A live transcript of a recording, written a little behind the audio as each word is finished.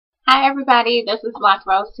Hi everybody, this is Black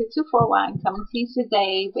Rose 2241 coming to you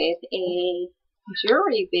today with a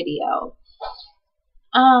jewelry video.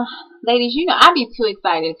 Ladies, you know I'd be too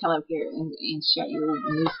excited to come up here and show you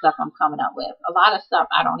new stuff I'm coming up with. A lot of stuff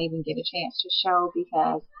I don't even get a chance to show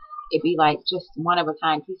because it'd be like just one of a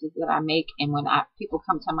kind pieces that I make, and when people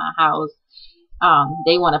come to my house,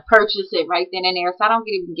 they want to purchase it right then and there, so I don't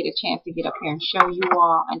even get a chance to get up here and show you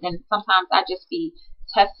all. And then sometimes I just be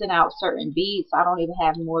testing out certain beads, so I don't even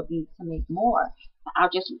have more beads to make more. I'll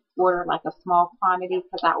just order like a small quantity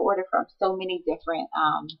because I order from so many different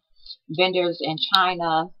vendors in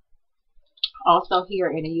China, also here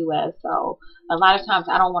in the US. So a lot of times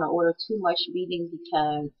I don't want to order too much beading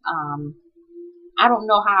because I don't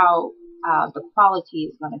know how the quality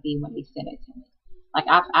is going to be when they send it to me. Like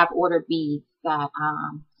I've ordered beads that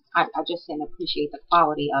I just didn't appreciate the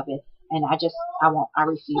quality of it, and I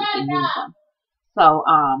refuse to use them. So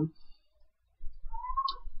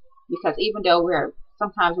because even though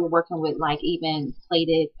sometimes we're working with like even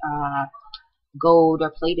plated gold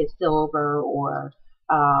or plated silver or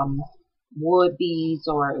wood beads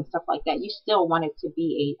or stuff like that, you still want it to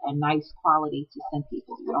be a nice quality to send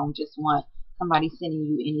people. You don't just want somebody sending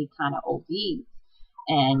you any kind of old beads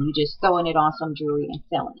and you just throwing it on some jewelry and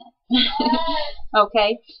selling it.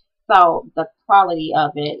 Okay, so the quality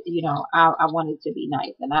of it, you know, I want it to be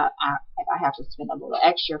nice, and if I have to spend a little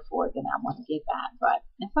extra for it, then I want to get that. But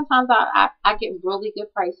and sometimes I get really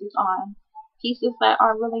good prices on pieces that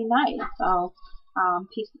are really nice. So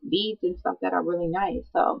beads and stuff that are really nice.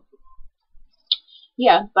 So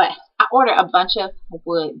yeah, but I ordered a bunch of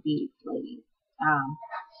wood beads, ladies.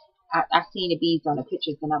 I seen the beads on the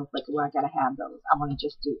pictures and I was like, well, I gotta have those. I want to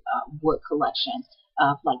just do a wood collection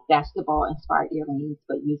of like basketball inspired earrings,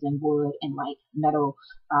 but using wood and like metal,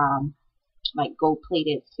 like gold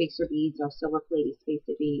plated spacer beads or silver plated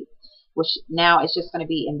spacer beads, which now it's just going to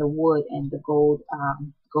be in the wood and the gold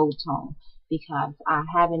tone, because I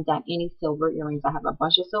haven't done any silver earrings. I have a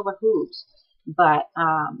bunch of silver hoops, but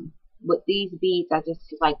with these beads, I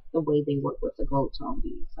just like the way they work with the gold tone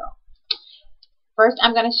beads. So first,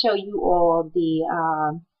 I'm going to show you all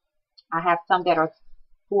the, I have some that are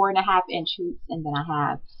 4.5-inch hoops, and then I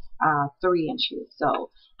have 3-inch hoops.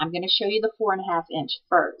 So I'm going to show you the 4.5-inch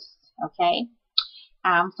first, okay?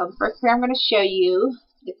 So the first pair I'm going to show you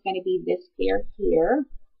is going to be this pair here.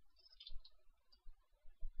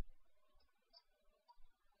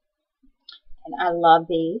 And I love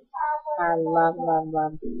these. I love, love,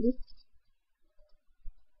 love these.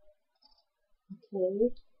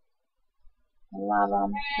 Okay. I love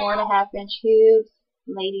them. 4.5-inch hoops.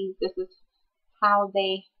 Ladies, this is how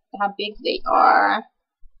big they are.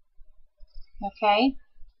 Okay.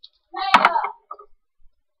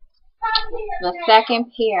 The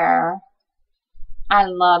second pair, I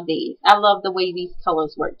love these. I love the way these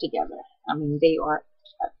colors work together. I mean, they are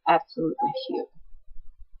absolutely cute.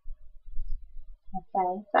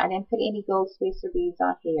 Okay, so I didn't put any gold spacer beads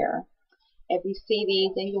on here. If you see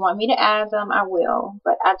these and you want me to add them, I will.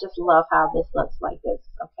 But I just love how this looks like this.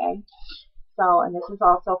 Okay. So, and this is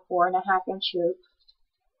also 4.5-inch hoop.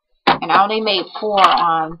 And I only made 4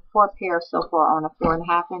 pairs so far on a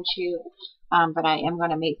 4.5-inch hoop. But I am going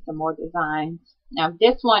to make some more designs. Now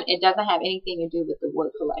this one, it doesn't have anything to do with the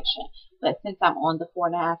wood collection. But since I'm on the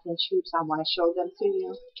 4.5-inch hoops, I want to show them to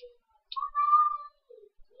you.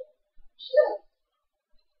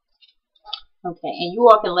 Okay, and you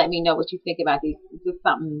all can let me know what you think about these. This is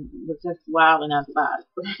something that's just wild enough about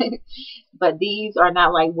it. But these are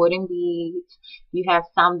not like wooden beads. You have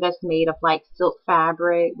some that's made of like silk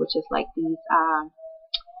fabric, which is like these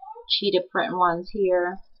cheetah print ones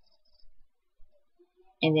here.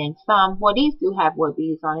 And then some, well, these do have wood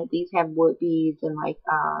beads on it. These have wood beads and like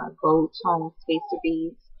gold tone spacer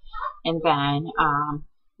beads. And then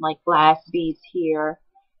like glass beads here.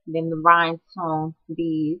 And then the rhinestone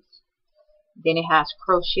beads. Then it has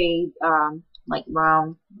crocheted like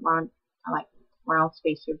round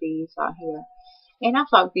spacer beads out here. And I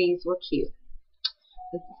thought these were cute.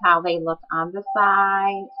 This is how they look on the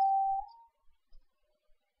side.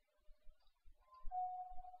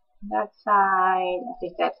 That side, I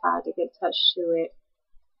think that's how to get touch to it.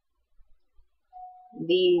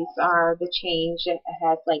 These are the chains. It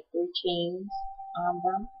has like 3 chains on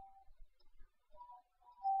them.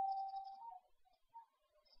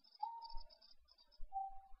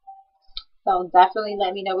 So definitely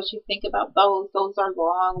let me know what you think about those. Those are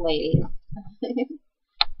long, ladies.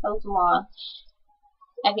 Those are long.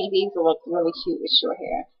 I think these will look really cute with short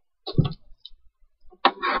hair.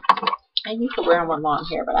 And you can wear them with long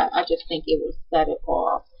hair, but I just think it will set it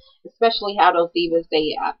off. Especially how those divas,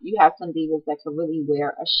 they you have some divas that can really wear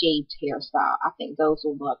a shaved hairstyle. I think those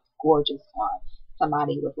will look gorgeous on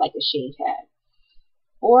somebody with like a shaved head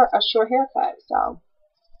or a short haircut. So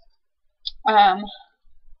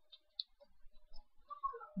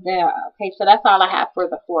there. Okay, so that's all I have for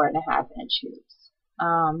the 4.5-inch hoops.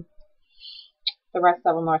 The rest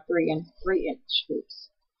of them are 3-inch hoops.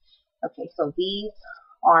 Okay, so these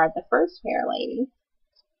are the first pair, ladies.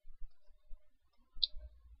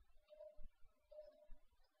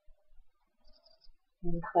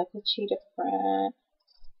 And it's like a cheetah print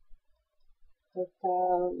with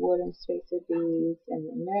the wooden spacer beads in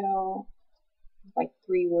the middle. Like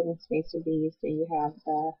 3 wooden spacer beads. Then you have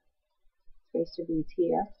the spacer beads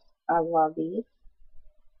here. I love these.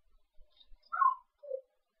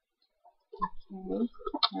 Okay,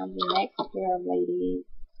 now the next pair of ladies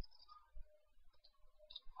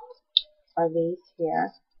are these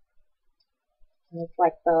here. And it's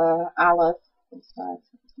like the olive,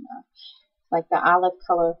 like the olive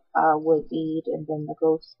color wood bead, and then the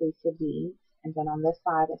gold spacer beads, and then on this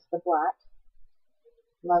side it's the black.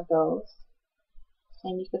 Love those.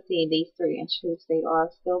 And you can see these 3-inch hoops, they are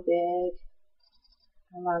still big.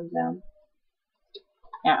 I love them.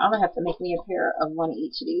 Now I'm gonna have to make me a pair of one of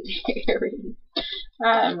each of these earrings.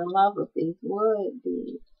 I am in love with these wood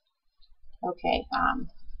beads. Okay,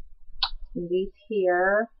 these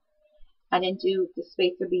here, I didn't do the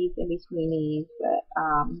spacer beads in between these, but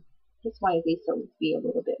just wanted these to be a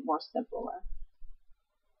little bit more simpler.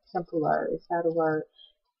 Simpler, is that a word?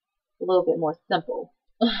 A little bit more simple.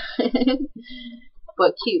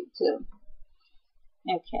 But cute too.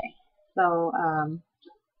 Okay, so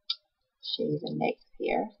show you the next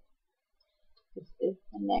pair. This is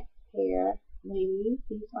the next pair, ladies.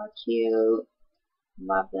 These are cute.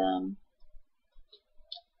 Love them.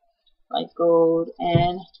 Like gold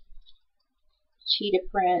and cheetah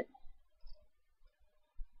print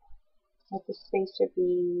with the spacer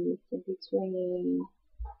beads in between.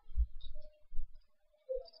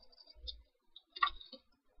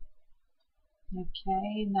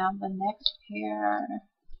 Okay, now the next pair.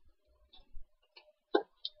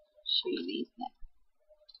 Show you these next.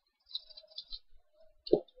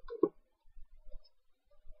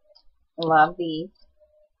 Love these.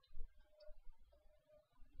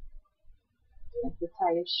 Like the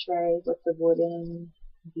tire tray with the wooden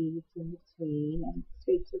beads in between and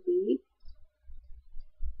spacer beads.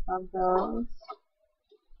 Love those.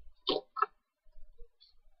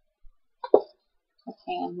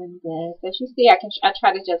 Okay, and then this. As you see, I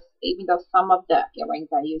try to just, even though some of the earrings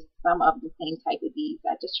I use some of the same type of beads,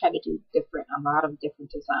 I just try to do a lot of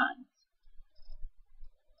different designs.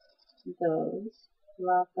 Those.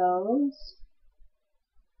 Love those.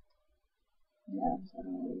 Love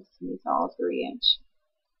those. These are all 3-inch.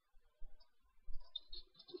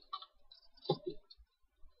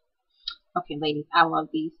 Okay, ladies, I love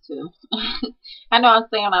these too. I know I'm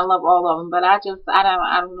saying I love all of them, but I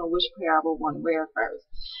don't know which pair I would want to wear first.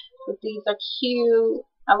 But these are cute.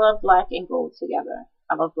 I love black and gold together.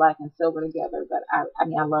 I love black and silver together, but I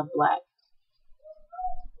mean I love black.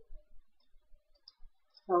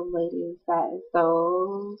 So ladies, that is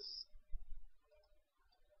those.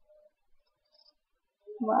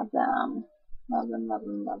 Love them. Love them, love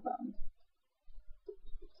them, love them.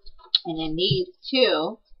 And then these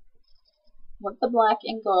two with the black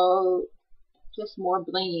and gold, just more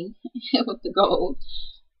bling with the gold.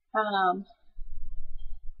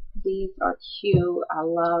 These are cute. I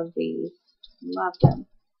love these. Love them.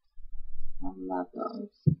 I love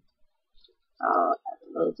those.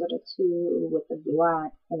 Those are the two with the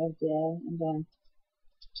black that I did, and then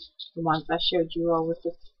the ones I showed you all with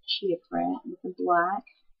the cheetah print with the black.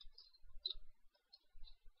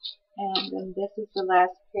 And then this is the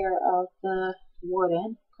last pair of the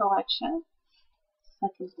wooden collection. It's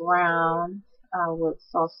like a brown with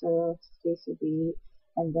saucer spacer bead,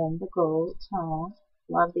 and then the gold tone.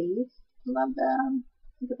 Love these. Love them.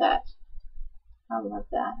 Look at that. I love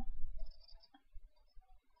that.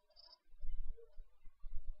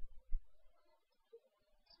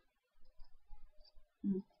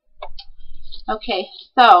 Okay,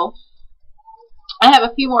 so I have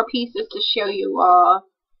a few more pieces to show you all.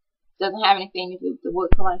 Doesn't have anything to do with the wood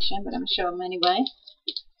collection, but I'm going to show them anyway.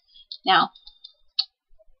 Now,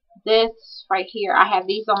 this right here, I have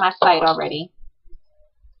these on my site already.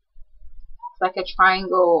 It's like a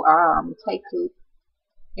triangle type hoop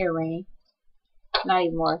earring. Not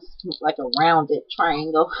even more, it's like a rounded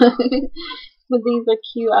triangle. But these are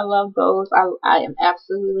cute. I love those. I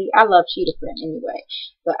love cheetah print anyway.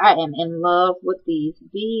 But I am in love with these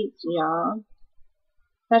beads, y'all.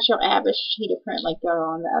 not your average cheetah print like there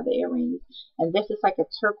are on the other earrings. And this is like a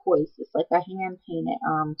turquoise. It's like a hand painted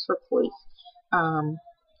turquoise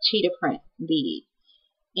cheetah print bead.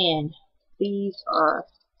 And these are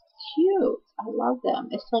cute. I love them.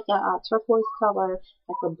 It's like a turquoise color,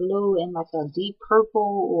 like a blue and like a deep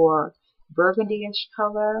purple or burgundy-ish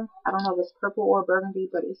color. I don't know if it's purple or burgundy,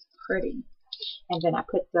 but it's pretty. And then I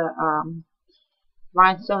put the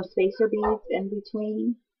rhinestone spacer beads in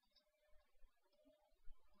between.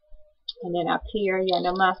 And then up here, yeah, I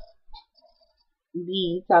know my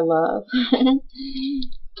beads I love.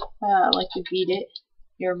 I like to bead it.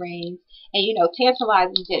 Earrings. And you know,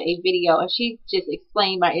 Tantalizing did a video and she just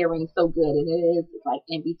explained my earrings so good, and it is like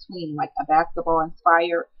in between like a basketball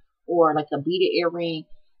inspired or like a beaded earring.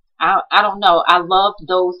 I don't know. I love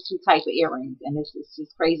those two type of earrings, and it's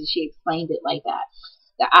just crazy she explained it like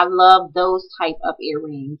that. I love those type of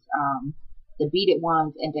earrings, the beaded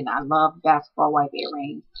ones, and then I love basketball white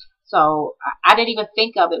earrings. So I didn't even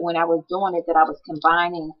think of it when I was doing it that I was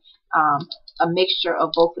combining a mixture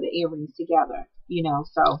of both of the earrings together. You know,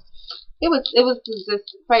 so it was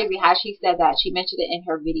just crazy how she said that. She mentioned it in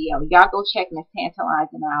her video. Y'all go check Miss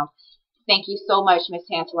Tantalizing out. Thank you so much, Miss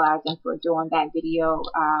Tantalizing, for doing that video.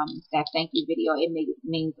 That thank you video. It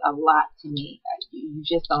means a lot to me. You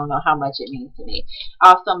just don't know how much it means to me.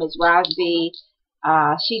 Also, Miss Rosby,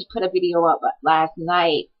 she put a video up last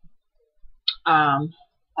night. A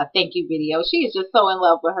thank you video. She is just so in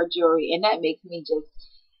love with her jewelry, and that makes me just,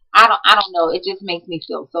 I don't know, it just makes me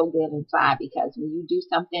feel so good inside, because when you do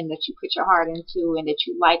something that you put your heart into and that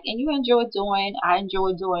you like and you enjoy doing, I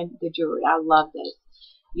enjoy doing the jewelry. I love this.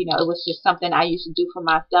 You know, it was just something I used to do for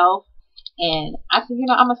myself, and I said, you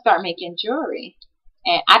know, I'm gonna start making jewelry.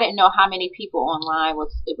 And I didn't know how many people online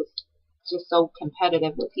it was just so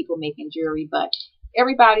competitive with people making jewelry, but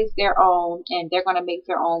everybody's their own, and they're gonna make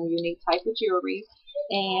their own unique type of jewelry.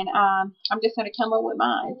 And I'm just gonna come up with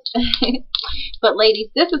mine. But ladies,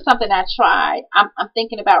 this is something I tried. I'm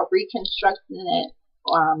thinking about reconstructing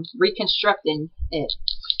it.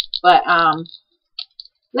 But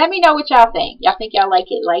let me know what y'all think. Y'all think y'all like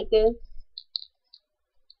it like this?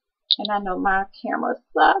 And I know my camera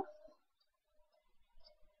sucks,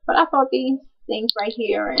 but I thought these things right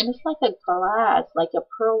here, and it's like a glass, like a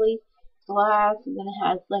pearly glass, and then it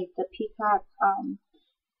has like the peacock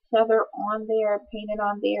feather on there, painted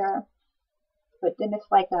on there. But then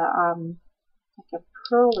it's like a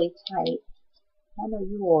pearly type. I know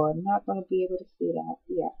you all are not going to be able to see that.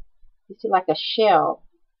 Yeah, you see like a shell.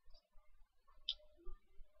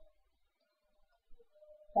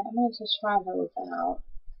 But I'm going to just try those out.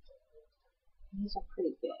 These are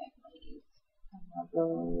pretty big, ladies. I love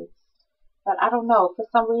those. But I don't know. For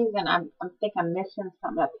some reason, I think I'm missing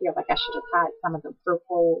something up here. Like I should have tied some of the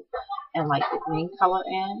purple and like the green color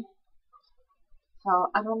in. So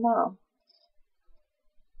I don't know.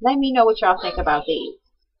 Let me know what y'all think about these.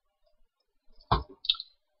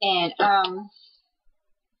 And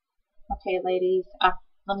okay, ladies.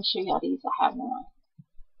 Let me show y'all these I have on.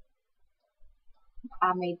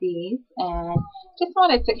 I made these and just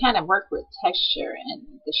wanted to kind of work with texture and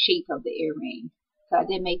the shape of the earring. So I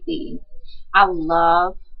did make these. I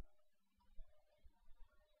love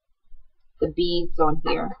the beads on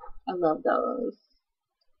here. I love those.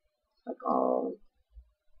 Like all,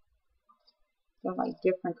 they're like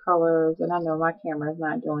different colors, and I know my camera is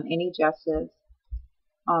not doing any justice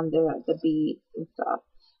on the beads and stuff.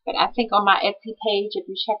 But I think on my Etsy page, if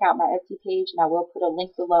you check out my Etsy page, and I will put a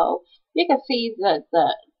link below, you can see the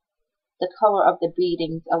color of the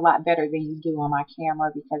beadings a lot better than you do on my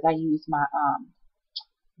camera, because I use my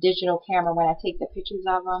digital camera when I take the pictures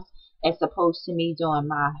of them, as opposed to me doing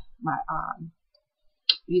my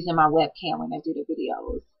using my webcam when I do the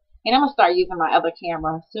videos. And I'm gonna start using my other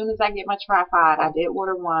camera as soon as I get my tripod. I did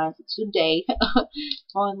order one today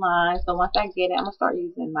online, so once I get it, I'm gonna start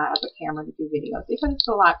using my other camera to do videos, because it's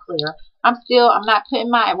a lot clearer. I'm not putting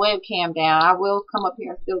my webcam down. I will come up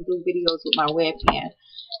here and still do videos with my webcam.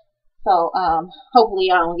 So hopefully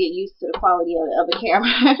y'all don't get used to the quality of the other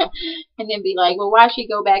camera and then be like, well, why she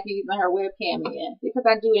go back using her webcam again? Because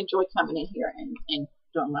I do enjoy coming in here and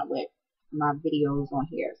doing my videos on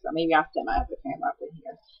here. So maybe I'll set my other camera up in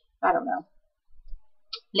here. I don't know.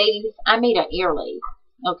 Ladies, I made an ear lace,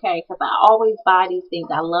 okay? Because I always buy these things.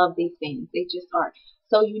 I love these things. They just are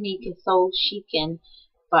so unique and so chic.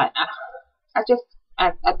 But I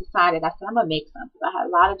decided, I said, I'm going to make some. I had a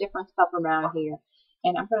lot of different stuff around here.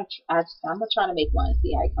 And I'm gonna try to make one and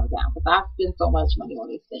see how it comes out. Because I spend so much money on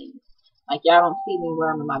these things. Like, y'all don't see me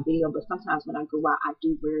wear them in my video, but sometimes when I go out, I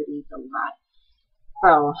do wear these a lot.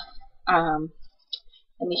 So,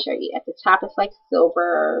 let me show you. At the top, it's like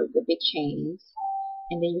silver, the big chains.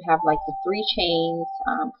 And then you have like the 3 chains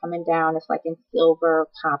coming down. It's like in silver,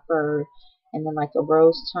 copper, and then like a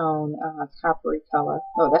rose tone coppery color.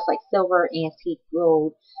 Oh, that's like silver, antique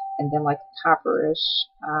gold, and then like a copperish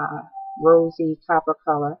rosy copper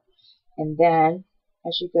color. And then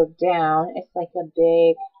as you go down, it's like a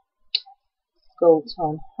big gold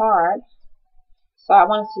tone heart. So I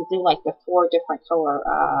wanted to do like the 4 different color,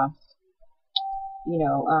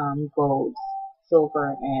 golds,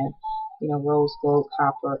 silver, and rose gold,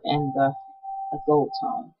 copper, and the gold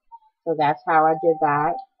tone. So that's how I did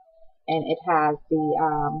that. And it has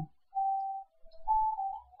the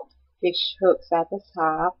fish hooks at the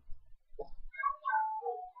top.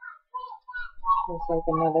 Just like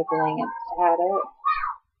another glance at it.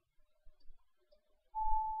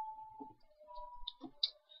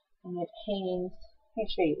 And it hangs. Let me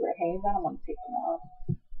show you where it hangs. I don't want to take them off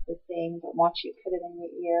the thing, but once you put it in your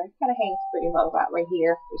ear, it kind of hangs pretty low, about right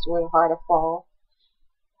here is where the heart will fall.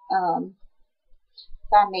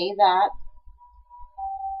 So I made that,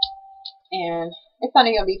 and it's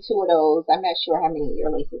only going to be 2 of those. I'm not sure how many ear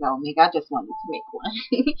laces I'll make. I just wanted to make one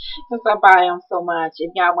because I buy them so much.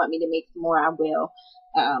 If y'all want me to make some more, I will.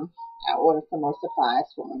 I ordered some more supplies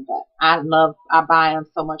for them, but I buy them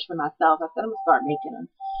so much for myself. I said I'm going to start making them.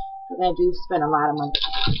 I do spend a lot of money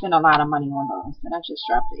on those. And I just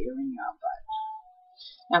dropped the earring out. But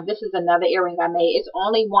now this is another earring I made. It's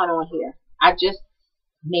only one on here. I just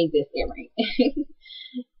made this earring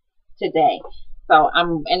today. So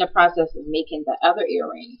I'm in the process of making the other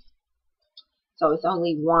earring. So it's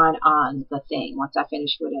only one on the thing. Once I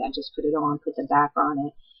finish with it, I just put it on, put the back on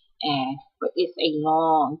it. But it's a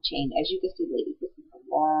long chain. As you can see, ladies, this is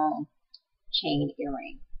a long chain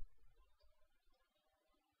earring.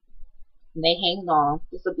 And they hang long.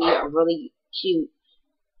 This will be a really cute,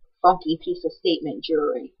 funky piece of statement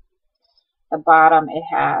jewelry. The bottom, it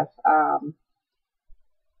has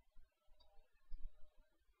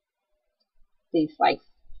these like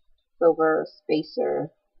silver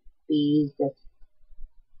spacer beads that's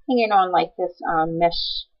hanging on like this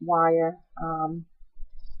mesh wire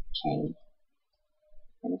chain.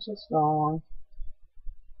 And it's just long.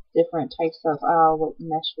 Different types of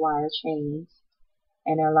mesh wire chains.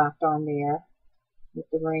 And they're locked on there with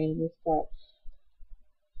the rings that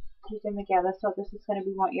keep them together. So this is going to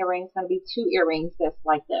be one earring. It's going to be 2 earrings that's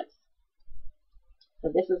like this. So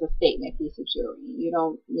this is a statement piece of jewelry. You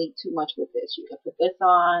don't need too much with this. You can put this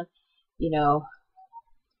on,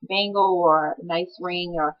 bangle or a nice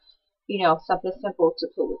ring, or something simple to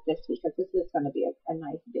put with this, because this is going to be a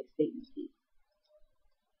nice big statement piece.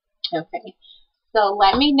 Okay. So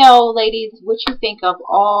let me know, ladies, what you think of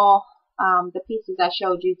all the pieces I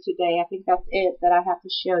showed you today. I think that's it that I have to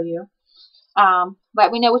show you.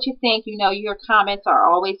 Let me know what you think. Your comments are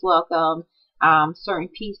always welcome. Certain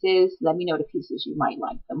pieces, let me know the pieces you might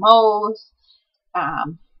like the most.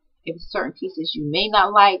 If certain pieces you may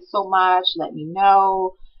not like so much, let me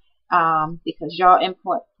know. Because your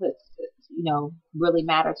input really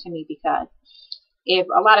matter to me, because if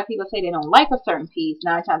a lot of people say they don't like a certain piece,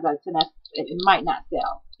 9 times out of 10, it might not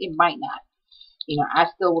sell. It might not. I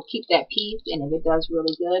still will keep that piece, and if it does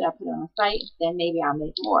really good, I put it on the site, then maybe I'll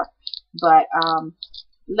make more. But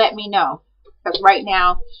let me know, because right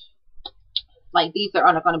now, like, these are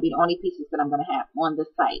going to be the only pieces that I'm going to have on the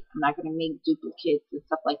site. I'm not going to make duplicates and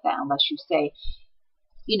stuff like that unless you say,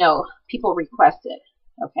 people request it.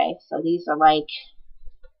 Okay, so these are like,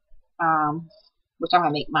 which I'm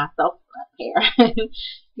going to make myself a pair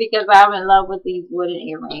because I'm in love with these wooden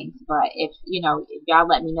earrings. But if y'all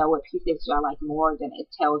let me know what pieces y'all like more, then it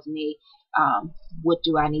tells me what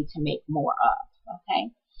do I need to make more of.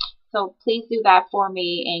 Okay, so please do that for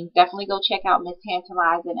me, and definitely go check out Miss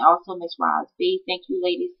Tantalize and also Miss Roz B. Thank you,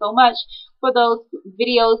 ladies, so much for those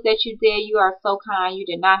videos that you did. You are so kind. You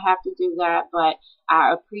did not have to do that, but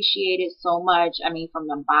I appreciate it so much. I mean, from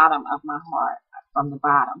the bottom of my heart. From the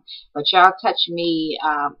bottom. But y'all touch me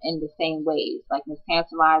in the same ways, like Miss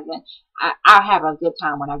Tantalizing. I have a good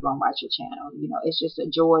time when I go and watch your channel. It's just a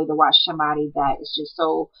joy to watch somebody that is just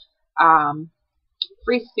so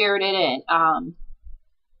free-spirited and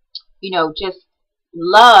just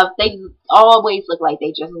love. They always look like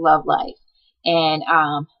they just love life, and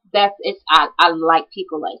I like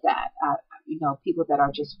people like that. People that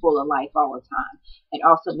are just full of life all the time. And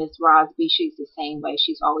also Miss Roz B, she's the same way.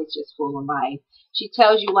 She's always just full of life. She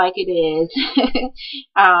tells you like it is.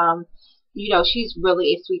 She's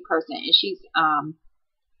really a sweet person, and she's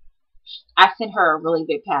I sent her a really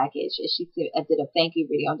big package, and she did a thank you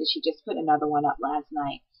video, and she just put another one up last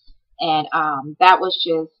night. And that was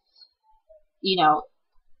just,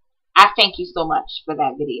 I thank you so much for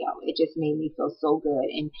that video. It just made me feel so good.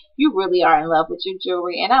 And you really are in love with your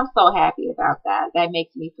jewelry. And I'm so happy about that. That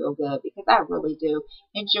makes me feel good because I really do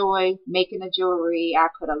enjoy making the jewelry. I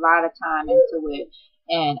put a lot of time into it.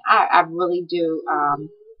 And I really do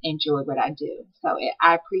enjoy what I do. So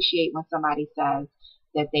I appreciate when somebody says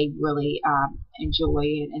that they really enjoy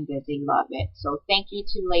it and that they love it. So thank you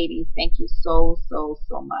two ladies. Thank you so, so,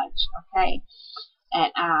 so much. Okay.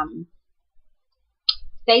 And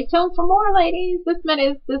stay tuned for more, ladies. This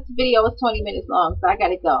video is 20 minutes long, so I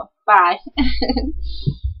gotta go. Bye.